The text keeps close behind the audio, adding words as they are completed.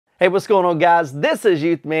Hey, what's going on, guys? This is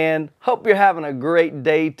Youthman. Hope you're having a great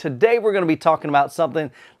day. Today we're going to be talking about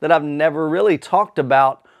something that I've never really talked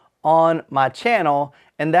about on my channel,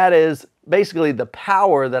 and that is basically the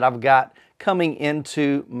power that I've got coming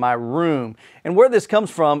into my room. And where this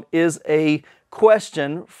comes from is a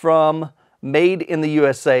question from Made in the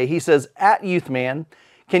USA. He says, at Youthman,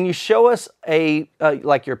 can you show us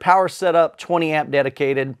like your power setup, 20 amp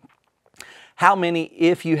dedicated, how many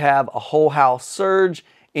if you have a whole house surge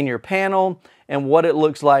in your panel, and what it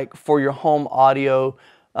looks like for your home audio.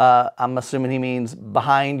 I'm assuming he means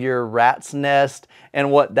behind your rat's nest, and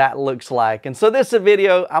what that looks like. And so this is a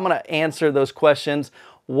video, I'm gonna answer those questions.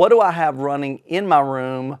 What do I have running in my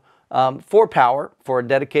room for power, for a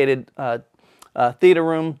dedicated theater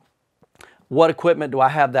room? What equipment do I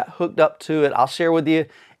have that hooked up to it? I'll share with you,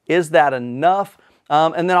 is that enough?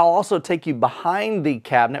 And then I'll also take you behind the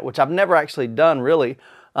cabinet, which I've never actually done really.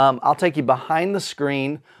 I'll take you behind the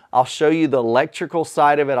screen. I'll show you the electrical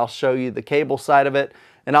side of it. I'll show you the cable side of it.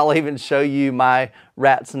 And I'll even show you my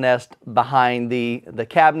rat's nest behind the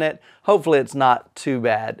cabinet. Hopefully it's not too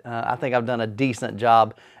bad. I think I've done a decent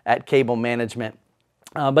job at cable management.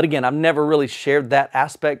 But again, I've never really shared that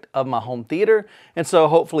aspect of my home theater. And so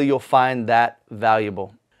hopefully you'll find that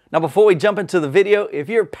valuable. Now, before we jump into the video, if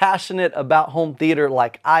you're passionate about home theater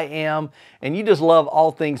like I am, and you just love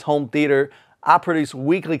all things home theater, I produce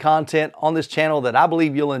weekly content on this channel that I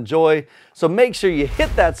believe you'll enjoy. So make sure you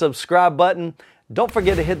hit that subscribe button. Don't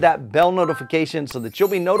forget to hit that bell notification so that you'll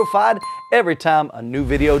be notified every time a new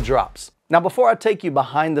video drops. Now, before I take you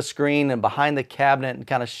behind the screen and behind the cabinet and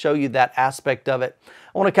kind of show you that aspect of it,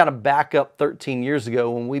 I want to kind of back up 13 years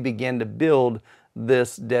ago when we began to build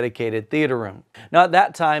this dedicated theater room. Now, at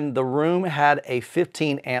that time, the room had a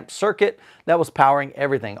 15 amp circuit that was powering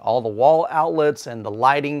everything. All the wall outlets and the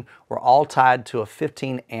lighting were all tied to a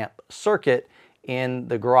 15 amp circuit in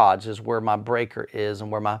the garage, is where my breaker is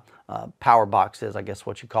and where my power box is, I guess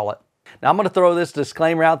what you call it. Now, I'm going to throw this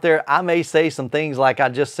disclaimer out there. I may say some things like I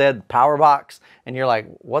just said, power box, and you're like,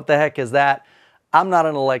 what the heck is that? I'm not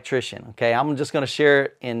an electrician, okay? I'm just going to share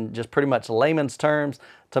it in just pretty much layman's terms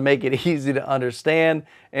to make it easy to understand.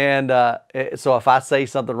 And so if I say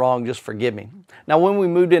something wrong, just forgive me. Now, when we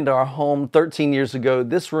moved into our home 13 years ago,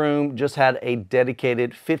 this room just had a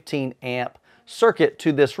dedicated 15 amp circuit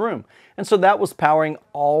to this room. And so that was powering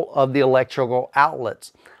all of the electrical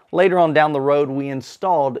outlets. Later on down the road, we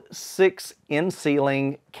installed 6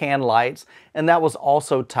 in-ceiling can lights, and that was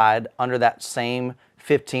also tied under that same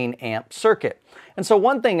 15 amp circuit. And so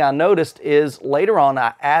one thing I noticed is later on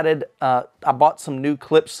I bought some new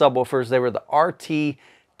Klipsch subwoofers. They were the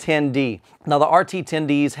RT10D. Now the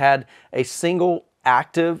RT10Ds had a single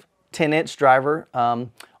active 10-inch driver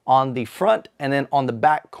on the front, and then on the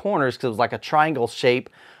back corners, because it was like a triangle shape,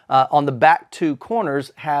 on the back 2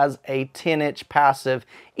 corners has a 10-inch passive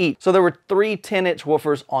each. So there were 3 10-inch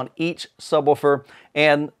woofers on each subwoofer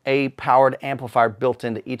and a powered amplifier built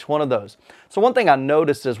into each one of those. So one thing I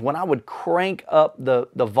noticed is when I would crank up the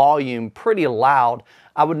volume pretty loud,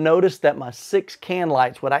 I would notice that my 6 can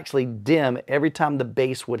lights would actually dim every time the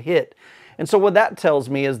bass would hit. And so what that tells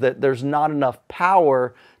me is that there's not enough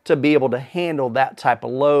power to be able to handle that type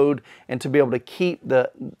of load and to be able to keep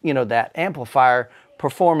that amplifier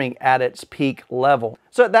performing at its peak level.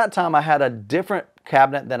 So at that time I had a different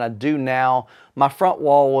cabinet than I do now. My front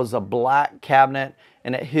wall was a black cabinet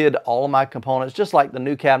and it hid all of my components just like the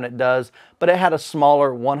new cabinet does, but it had a smaller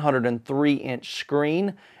 103-inch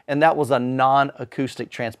screen, and that was a non-acoustic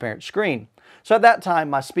transparent screen. So at that time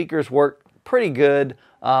my speakers worked pretty good,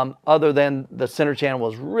 other than the center channel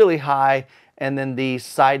was really high, and then the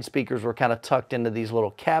side speakers were kind of tucked into these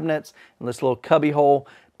little cabinets and this little cubby hole.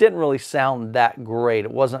 Didn't really sound that great. It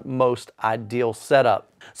wasn't most ideal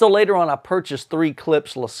setup. So later on I purchased 3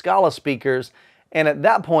 Klipsch La Scala speakers, and at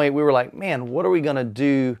that point we were like, man, what are we gonna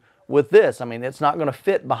do with this? I mean, it's not gonna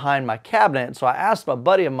fit behind my cabinet. So I asked a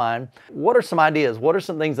buddy of mine, what are some ideas? What are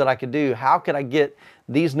some things that I could do? How could I get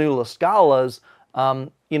these new La Scalas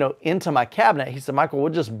into my cabinet? He said, Michael,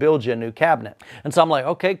 we'll just build you a new cabinet. And so I'm like,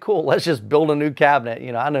 okay, cool. Let's just build a new cabinet.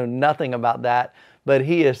 I know nothing about that, but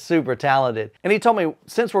he is super talented. And he told me,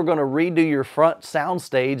 since we're going to redo your front sound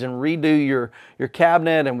stage and redo your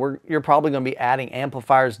cabinet, and you're probably going to be adding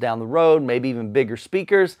amplifiers down the road, maybe even bigger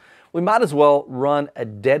speakers, we might as well run a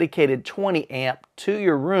dedicated 20 amp to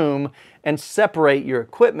your room and separate your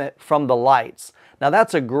equipment from the lights. Now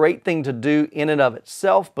that's a great thing to do in and of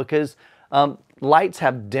itself, because lights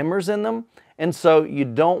have dimmers in them, and so you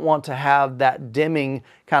don't want to have that dimming,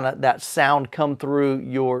 kind of that sound come through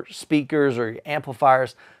your speakers or your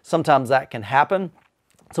amplifiers. Sometimes that can happen.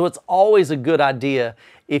 So it's always a good idea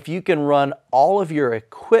if you can run all of your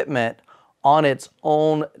equipment on its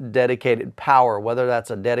own dedicated power, whether that's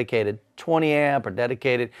a dedicated 20 amp or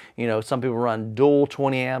dedicated, some people run dual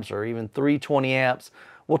 20 amps or even 320 amps.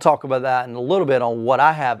 We'll talk about that in a little bit on what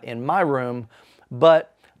I have in my room.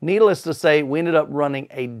 But needless to say, we ended up running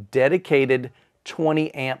a dedicated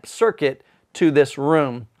 20 amp circuit to this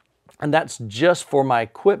room, and that's just for my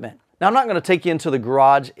equipment. Now, I'm not going to take you into the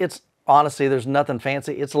garage. It's honestly, there's nothing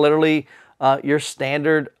fancy. It's literally your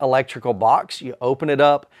standard electrical box. You open it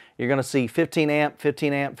up, you're going to see 15 amp,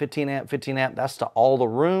 15 amp, 15 amp, 15 amp. That's to all the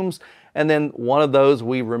rooms. And then one of those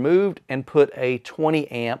we removed and put a 20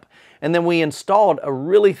 amp. And then we installed a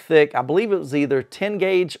really thick, I believe it was either 10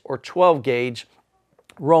 gauge or 12 gauge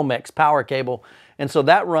Romex power cable. And so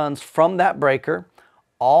that runs from that breaker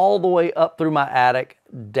all the way up through my attic,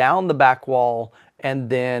 down the back wall,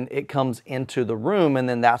 and then it comes into the room, and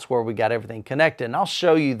then that's where we got everything connected. And I'll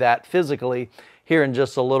show you that physically here in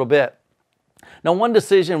just a little bit. Now, one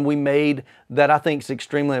decision we made that I think is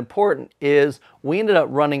extremely important is we ended up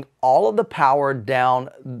running all of the power down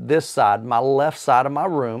this side, my left side of my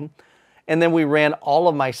room, and then we ran all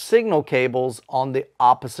of my signal cables on the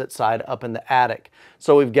opposite side up in the attic.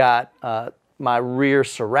 So we've got my rear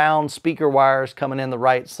surround speaker wires coming in the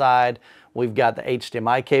right side. We've got the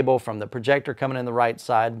HDMI cable from the projector coming in the right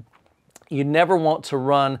side. You never want to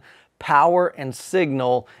run power and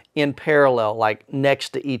signal in parallel, like next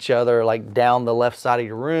to each other, like down the left side of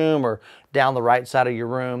your room or down the right side of your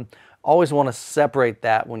room. Always want to separate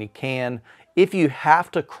that when you can. If you have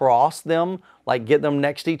to cross them, like get them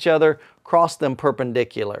next to each other, cross them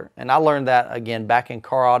perpendicular. And I learned that, again, back in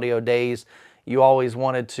car audio days. You always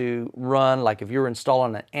wanted to run, like if you were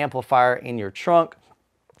installing an amplifier in your trunk,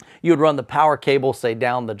 you would run the power cable, say,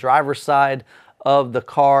 down the driver's side of the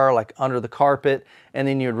car, like under the carpet, and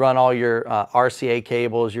then you'd run all your RCA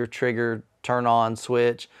cables, your trigger, turn on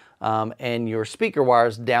switch, and your speaker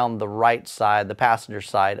wires down the right side, the passenger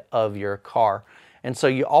side of your car. And so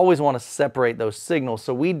you always want to separate those signals.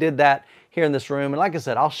 So we did that here in this room, and like I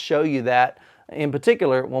said, I'll show you that in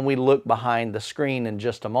particular when we look behind the screen in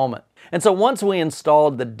just a moment. And so once we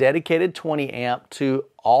installed the dedicated 20 amp to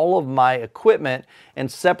all of my equipment and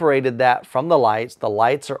separated that from the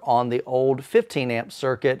lights are on the old 15 amp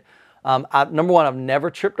circuit. Number one, I've never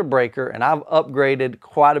tripped a breaker, and I've upgraded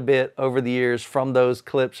quite a bit over the years from those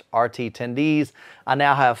Klipsch RT10Ds. I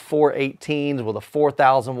now have 418s with a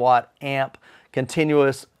 4,000 watt amp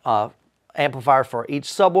continuous amplifier for each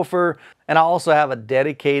subwoofer, and I also have a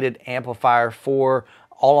dedicated amplifier for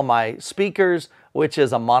all of my speakers, which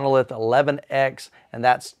is a Monolith 11X, and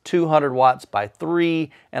that's 200 watts by 3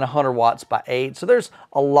 and 100 watts by 8. So there's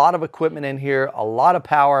a lot of equipment in here, a lot of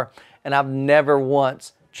power, and I've never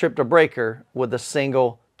once tripped a breaker with a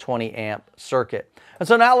single 20 amp circuit. And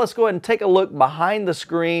so now let's go ahead and take a look behind the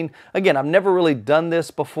screen. Again, I've never really done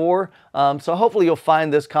this before, so hopefully you'll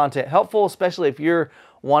find this content helpful, especially if you're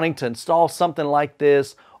wanting to install something like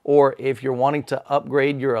this, or if you're wanting to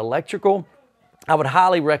upgrade your electrical. I would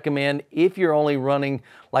highly recommend, if you're only running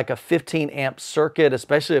like a 15 amp circuit,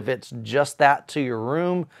 especially if it's just that to your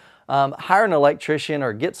room, hire an electrician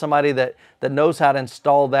or get somebody that knows how to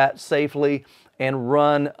install that safely and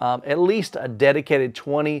run at least a dedicated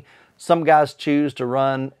 20. Some guys choose to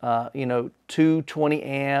run, 220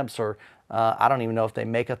 amps, or I don't even know if they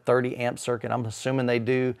make a 30 amp circuit. I'm assuming they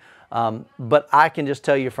do. But I can just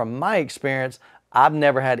tell you from my experience, I've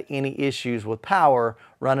never had any issues with power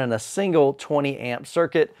running a single 20 amp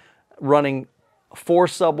circuit, running 4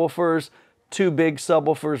 subwoofers, 2 big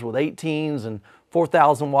subwoofers with 18s and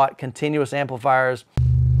 4,000 watt continuous amplifiers.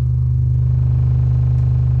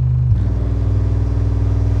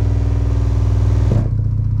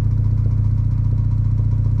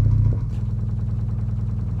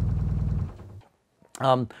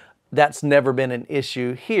 That's never been an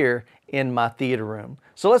issue here in my theater room.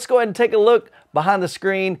 So let's go ahead and take a look behind the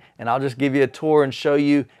screen, and I'll just give you a tour and show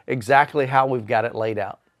you exactly how we've got it laid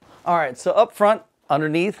out. All right, so up front,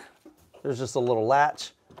 underneath, there's just a little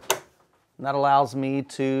latch, and that allows me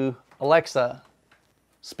to, Alexa,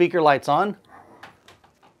 speaker lights on.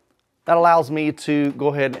 That allows me to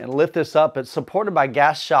go ahead and lift this up. It's supported by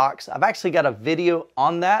gas shocks. I've actually got a video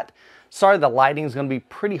on that. Sorry, the lighting is going to be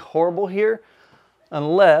pretty horrible here,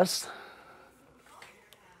 unless,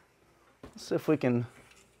 let's see if we can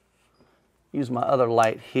use my other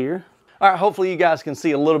light here. All right, hopefully you guys can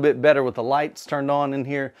see a little bit better with the lights turned on in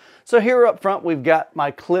here. So here up front, we've got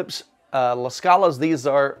my Klipsch La Scalas. These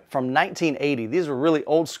are from 1980. These are really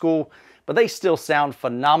old school, but they still sound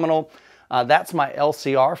phenomenal. That's my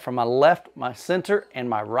LCR from my left, my center, and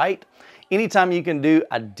my right. Anytime you can do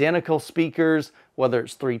identical speakers, whether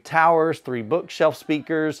it's 3 towers, 3 bookshelf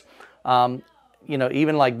speakers, you know,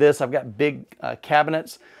 even like this, I've got big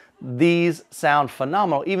cabinets. These sound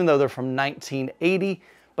phenomenal, even though they're from 1980,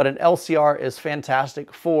 but an LCR is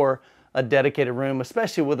fantastic for a dedicated room,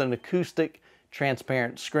 especially with an acoustic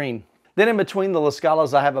transparent screen. Then in between the La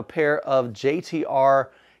Scalas, I have a pair of JTR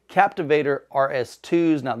Captivator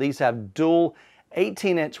RS2s. Now these have dual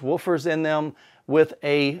 18-inch woofers in them with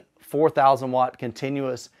a 4,000 watt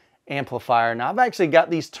continuous amplifier. Now I've actually got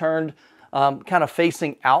these turned kind of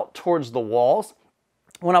facing out towards the walls.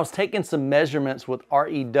 When I was taking some measurements with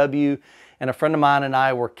REW, and a friend of mine and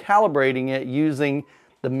I were calibrating it using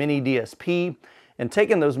the mini DSP and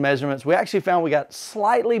taking those measurements, we actually found we got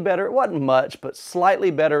slightly better, it wasn't much, but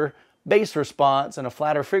slightly better bass response and a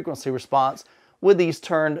flatter frequency response with these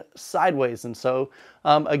turned sideways. And so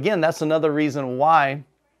again, that's another reason why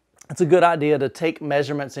it's a good idea to take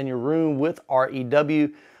measurements in your room with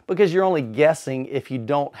REW, because you're only guessing if you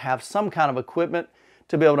don't have some kind of equipment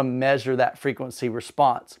to be able to measure that frequency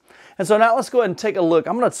response. And so now let's go ahead and take a look.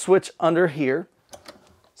 I'm going to switch under here.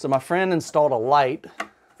 So my friend installed a light.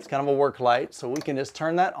 It's kind of a work light, so we can just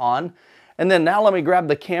turn that on. And then now let me grab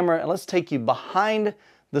the camera and let's take you behind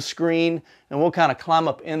the screen, and we'll kind of climb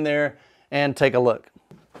up in there and take a look.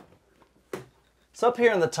 So up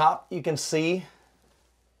here in the top, you can see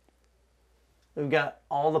we've got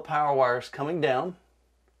all the power wires coming down.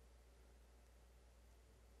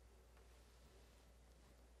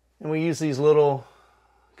 And we use these little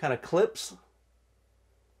kind of clips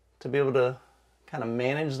to be able to kind of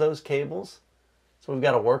manage those cables. So we've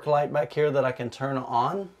got a work light back here that I can turn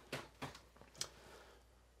on.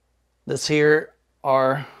 This here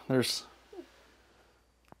there's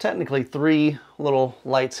technically 3 little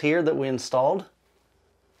lights here that we installed.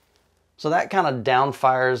 So that kind of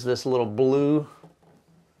downfires this little blue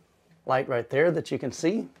light right there that you can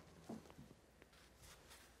see.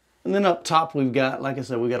 And then up top we've got, like I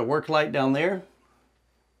said, we've got a work light down there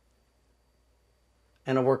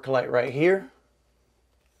and a work light right here.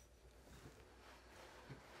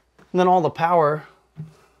 And then all the power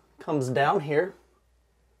comes down here.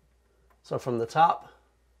 So from the top,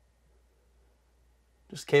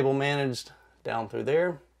 just cable managed down through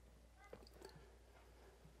there.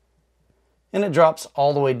 And it drops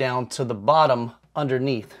all the way down to the bottom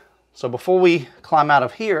underneath. So before we climb out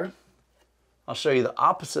of here, I'll show you the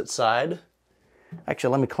opposite side.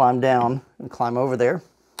 Actually, let me climb down and climb over there.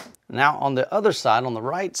 Now on the other side, on the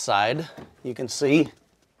right side, you can see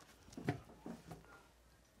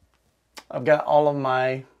I've got all of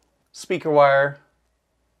my speaker wire.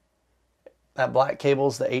 That black cable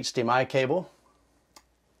is the HDMI cable.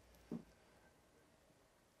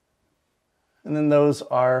 And then those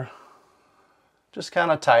are just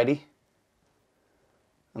kind of tidy.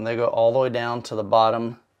 And they go all the way down to the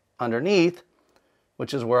bottom underneath,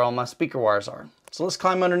 which is where all my speaker wires are. So let's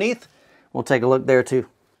climb underneath. We'll take a look there too.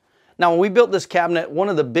 Now when we built this cabinet, one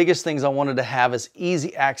of the biggest things I wanted to have is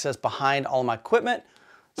easy access behind all my equipment.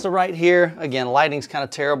 So right here, again, lighting's kind of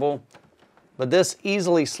terrible, but this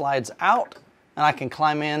easily slides out and I can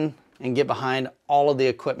climb in and get behind all of the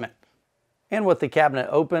equipment. And with the cabinet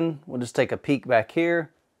open, we'll just take a peek back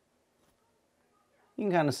here. You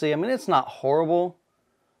can kind of see, I mean, it's not horrible,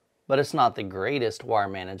 but it's not the greatest wire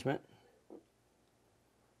management.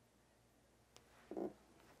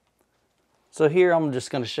 So here I'm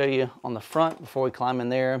just going to show you on the front before we climb in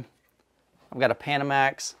there. I've got a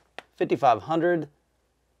Panamax 5500.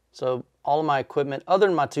 So all of my equipment, other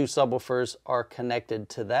than my 2 subwoofers, are connected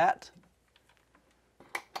to that.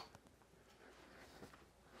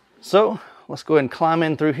 So let's go ahead and climb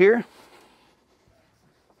in through here.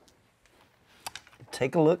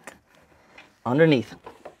 Take a look underneath.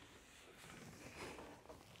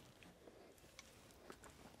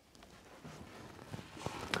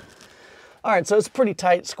 All right, so it's a pretty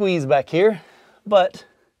tight squeeze back here, but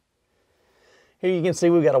here you can see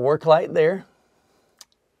we've got a work light there.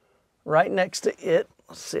 Right next to it,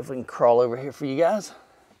 let's see if we can crawl over here for you guys.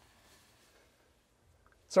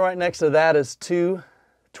 So right next to that is 2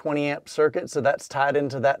 20 amp circuits, so that's tied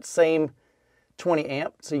into that same 20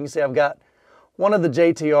 amp. So you can see I've got one of the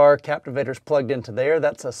JTR Captivators plugged into there.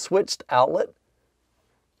 That's a switched outlet.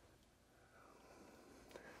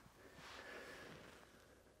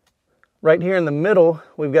 Right here in the middle,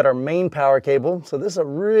 we've got our main power cable. So this is a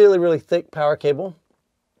really, really thick power cable.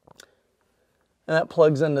 And that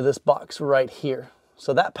plugs into this box right here.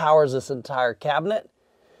 So that powers this entire cabinet.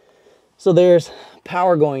 So there's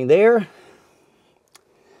power going there.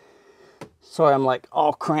 Sorry, I'm like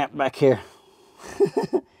all cramped back here.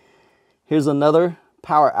 Here's another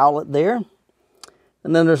power outlet there.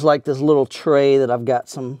 And then there's like this little tray that I've got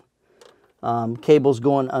some cables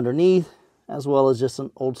going underneath, as well as just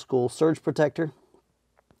an old school surge protector.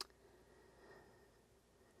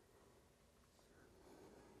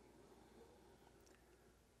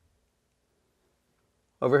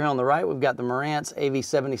 Over here on the right, we've got the Marantz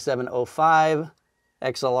AV7705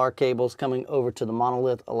 XLR cables coming over to the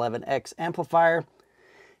Monolith 11X amplifier.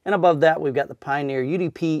 And above that, we've got the Pioneer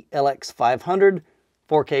UDP LX500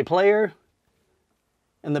 4K player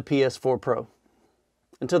and the PS4 Pro.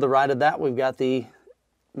 And to the right of that, we've got the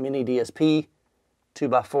Mini DSP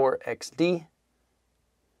 2x4 XD.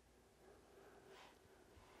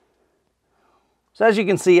 So as you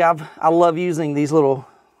can see, I love using these little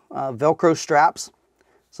Velcro straps.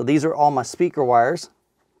 So these are all my speaker wires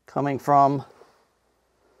coming from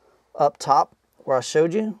up top where I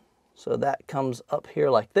showed you. So that comes up here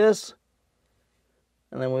like this.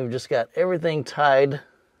 And then we've just got everything tied.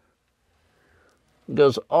 It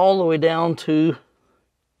goes all the way down to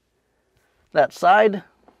that side.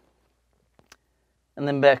 And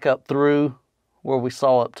then back up through where we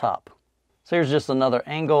saw up top. So here's just another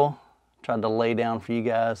angle. Tried to lay down for you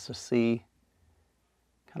guys to see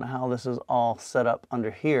kind of how this is all set up under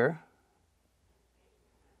here.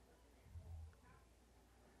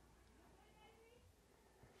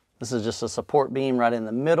 This is just a support beam right in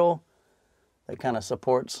the middle that kind of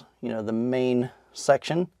supports, you know, the main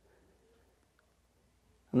section.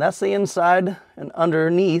 And that's the inside and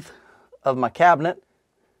underneath of my cabinet.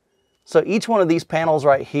 So each one of these panels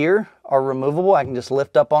right here are removable. I can just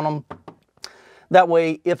lift up on them. That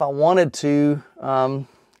way, if I wanted to,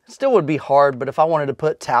 still would be hard, but if I wanted to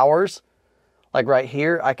put towers, like right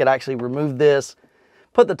here, I could actually remove this,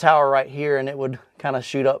 put the tower right here, and it would kind of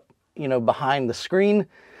shoot up, you know, behind the screen.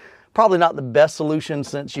 Probably not the best solution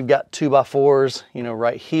since you've got 2x4s, you know,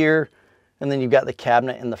 right here, and then you've got the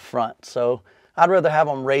cabinet in the front. So I'd rather have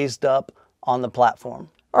them raised up on the platform.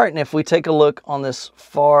 All right, and if we take a look on this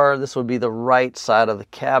this would be the right side of the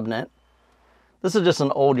cabinet. This is just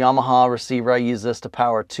an old Yamaha receiver. I use this to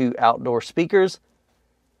power 2 outdoor speakers.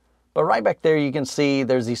 But right back there, you can see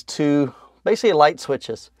there's these two, basically light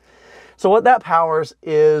switches. So what that powers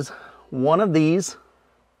is one of these.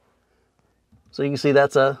 So you can see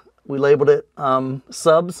that's we labeled it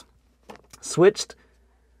subs, switched.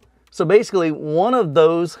 So basically one of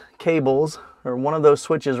those cables, or one of those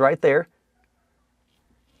switches right there,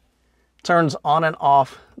 turns on and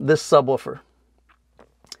off this subwoofer.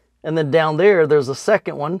 And then down there, there's a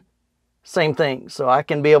second one. Same thing, so I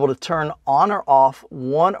can be able to turn on or off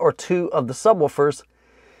one or two of the subwoofers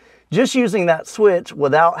just using that switch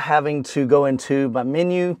without having to go into my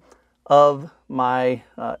menu of my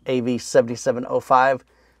AV7705.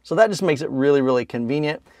 So that just makes it really, really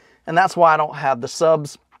convenient. And that's why I don't have the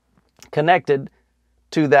subs connected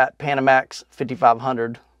to that Panamax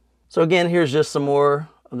 5500. So again, here's just some more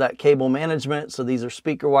of that cable management. So these are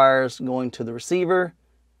speaker wires going to the receiver.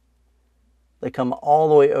 They come all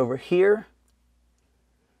the way over here.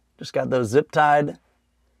 Just got those zip tied.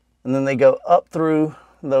 And then they go up through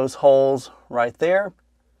those holes right there.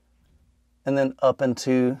 And then up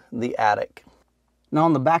into the attic. Now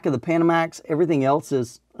on the back of the Panamax, everything else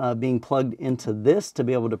is being plugged into this to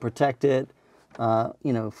be able to protect it,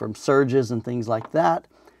 you know, from surges and things like that.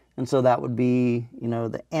 And so that would be, you know,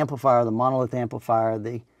 the amplifier, the Monolith amplifier,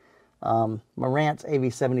 the Marantz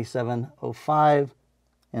AV7705,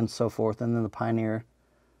 and so forth, and then the Pioneer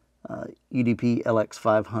UDP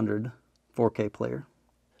LX500 4K player.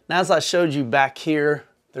 Now, as I showed you back here,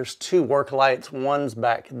 there's two work lights. One's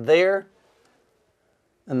back there,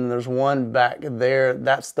 and then there's one back there.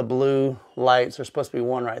 That's the blue lights. There's supposed to be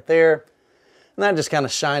one right there, and that just kind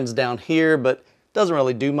of shines down here, but doesn't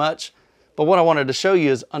really do much. But what I wanted to show you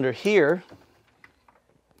is under here,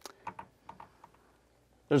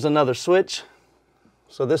 there's another switch.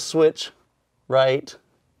 So this switch, right,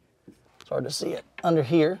 it's hard to see it, under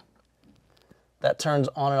here, that turns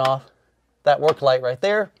on and off that work light right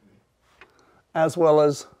there, as well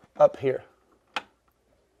as up here.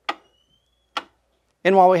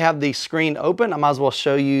 And while we have the screen open, I might as well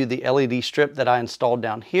show you the LED strip that I installed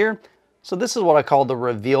down here. So this is what I call the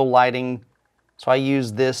reveal lighting. So I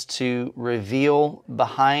use this to reveal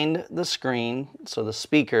behind the screen, so the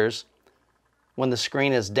speakers, when the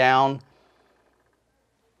screen is down.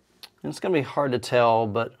 And it's going to be hard to tell,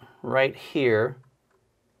 but right here,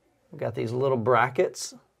 we've got these little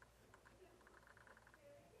brackets.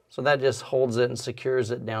 So that just holds it and secures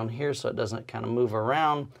it down here so it doesn't kind of move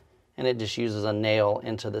around, and it just uses a nail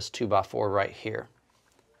into this 2x4 right here.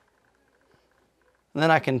 And then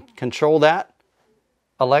I can control that.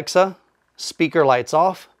 Alexa, speaker lights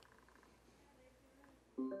off.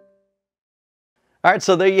 All right,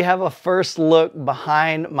 so there you have a first look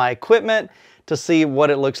behind my equipment to see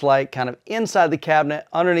what it looks like kind of inside the cabinet,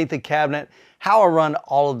 underneath the cabinet, how I run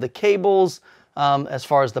all of the cables as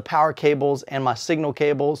far as the power cables and my signal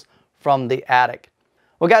cables from the attic.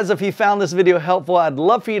 Well guys, if you found this video helpful, I'd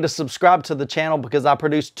love for you to subscribe to the channel because I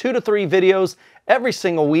produce 2 to 3 videos every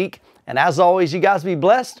single week. And as always, you guys be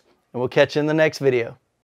blessed, and we'll catch you in the next video.